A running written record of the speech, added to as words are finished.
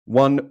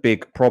One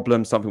big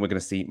problem, something we're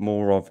going to see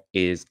more of,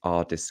 is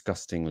our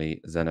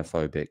disgustingly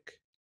xenophobic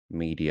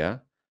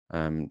media,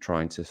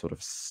 trying to sort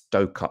of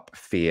stoke up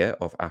fear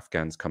of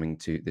Afghans coming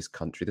to this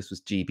country. This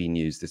was GB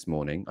News this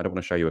morning. I don't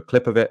want to show you a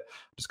clip of it.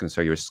 I'm just going to show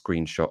you a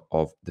screenshot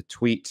of the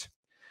tweet.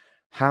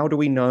 How do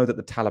we know that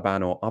the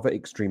Taliban or other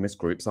extremist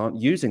groups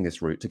aren't using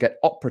this route to get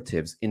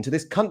operatives into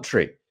this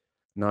country?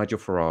 Nigel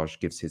Farage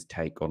gives his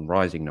take on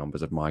rising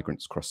numbers of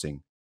migrants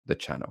crossing the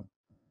channel.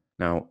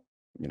 Now,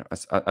 you know,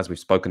 as we've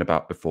spoken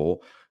about before,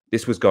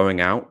 this was going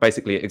out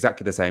basically at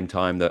exactly the same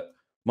time that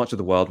much of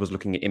the world was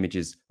looking at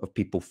images of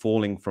people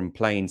falling from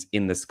planes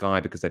in the sky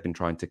because they've been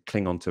trying to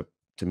cling on to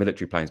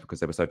military planes because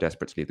they were so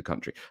desperate to leave the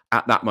country.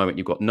 At that moment,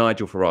 you've got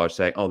Nigel Farage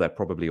saying, oh, they're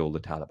probably all the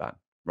Taliban,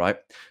 right?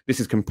 This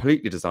is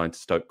completely designed to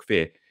stoke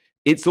fear.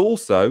 It's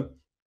also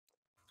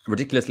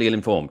ridiculously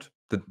ill-informed.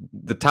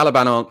 The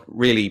Taliban aren't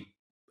really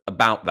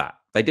about that.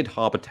 They did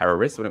harbor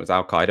terrorists when it was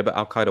Al-Qaeda, but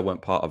Al-Qaeda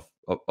weren't part of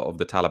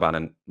the Taliban,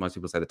 and most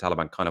people say the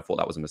Taliban kind of thought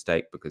that was a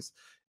mistake because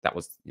that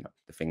was, you know,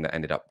 the thing that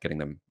ended up getting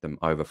them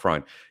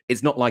overthrown.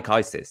 It's not like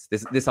ISIS.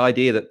 This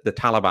idea that the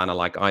Taliban are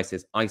like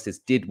ISIS. ISIS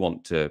did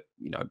want to,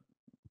 you know,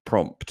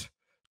 prompt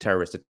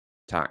terrorist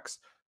attacks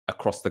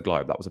across the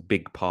globe. That was a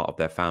big part of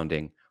their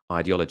founding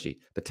ideology.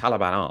 The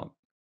Taliban aren't,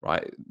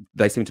 right?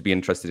 They seem to be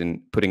interested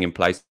in putting in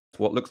place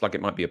what looks like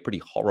it might be a pretty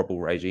horrible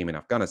regime in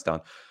Afghanistan,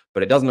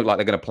 but it doesn't look like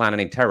they're going to plan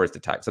any terrorist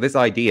attacks. So this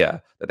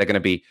idea that they're going to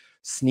be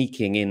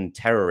sneaking in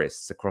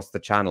terrorists across the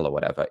channel or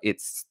whatever,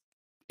 it's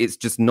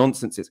just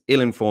nonsense. It's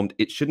ill-informed.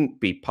 It shouldn't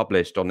be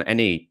published on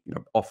any, you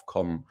know,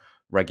 Ofcom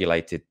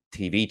regulated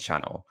TV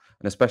channel,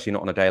 and especially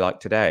not on a day like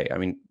today. I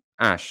mean,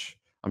 Ash,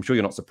 I'm sure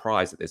you're not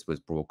surprised that this was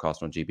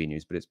broadcast on GB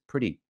News, but it's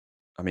pretty,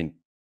 I mean,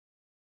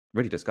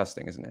 really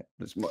disgusting, isn't it?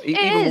 It's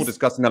even more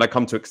disgusting than I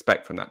come to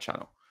expect from that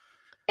channel.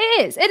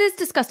 It is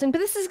disgusting, but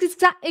this is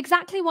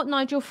exactly what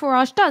Nigel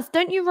Farage does.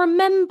 Don't you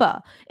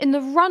remember in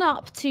the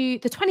run-up to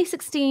the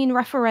 2016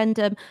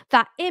 referendum,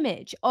 that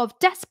image of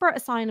desperate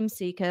asylum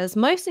seekers,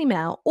 mostly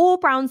male, all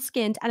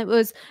brown-skinned, and it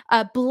was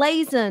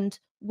blazoned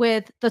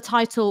with the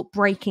title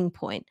Breaking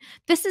Point.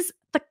 This is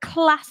the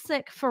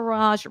classic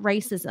Farage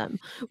racism,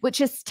 which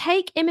is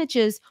take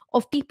images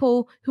of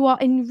people who are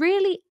in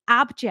really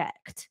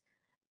abject,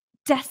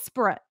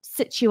 desperate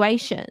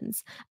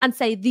situations and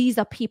say these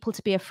are people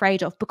to be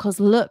afraid of because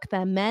look,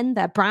 they're men,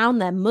 they're brown,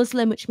 they're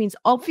Muslim, which means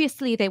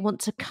obviously they want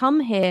to come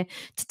here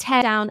to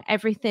tear down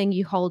everything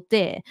you hold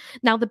dear.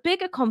 Now, the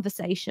bigger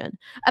conversation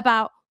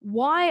about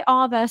why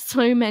are there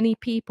so many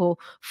people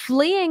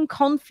fleeing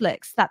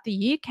conflicts that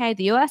the UK,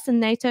 the US, and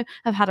NATO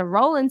have had a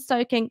role in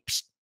stoking,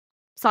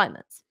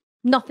 silence.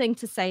 Nothing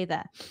to say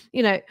there.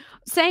 You know,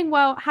 saying,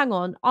 well, hang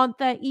on, aren't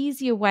there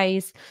easier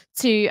ways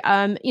to,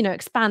 you know,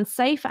 expand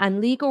safe and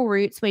legal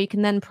routes where you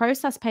can then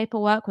process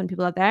paperwork when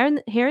people are there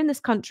here in this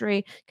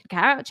country, can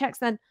carry out checks,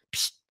 then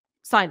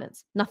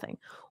silence, nothing.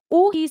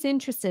 All he's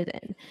interested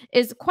in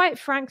is, quite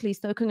frankly,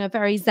 stoking a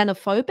very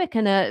xenophobic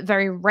and a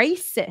very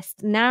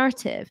racist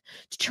narrative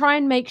to try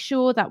and make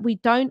sure that we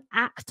don't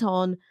act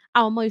on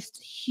our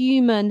most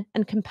human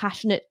and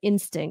compassionate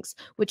instincts,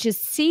 which is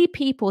see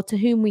people to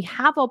whom we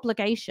have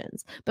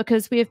obligations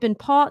because we have been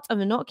part of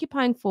an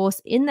occupying force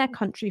in their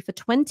country for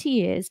 20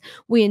 years.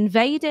 We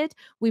invaded,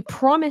 we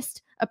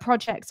promised a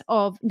project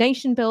of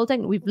nation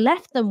building. We've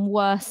left them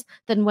worse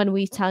than when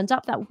we turned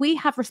up, that we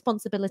have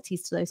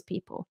responsibilities to those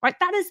people, right?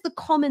 That is the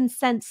common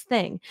sense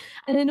thing.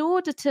 And in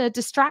order to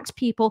distract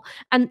people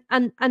and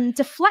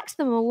deflect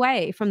them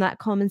away from that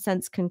common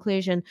sense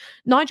conclusion,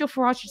 Nigel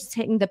Farage is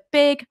hitting the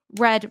big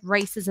red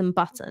racism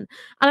button.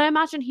 And I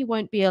imagine he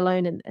won't be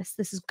alone in this.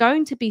 This is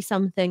going to be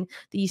something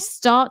that you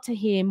start to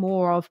hear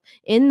more of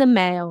in the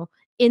Mail,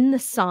 in the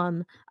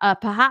Sun,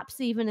 perhaps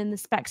even in the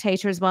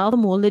Spectator as well, the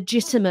more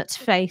legitimate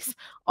face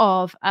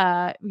of,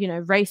 you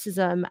know,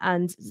 racism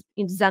and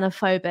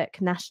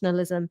xenophobic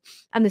nationalism.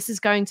 And this is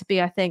going to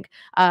be, I think,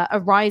 a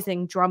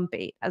rising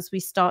drumbeat as we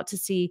start to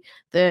see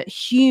the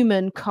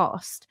human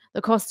cost,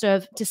 the cost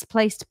of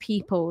displaced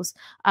peoples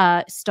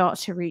start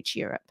to reach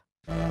Europe.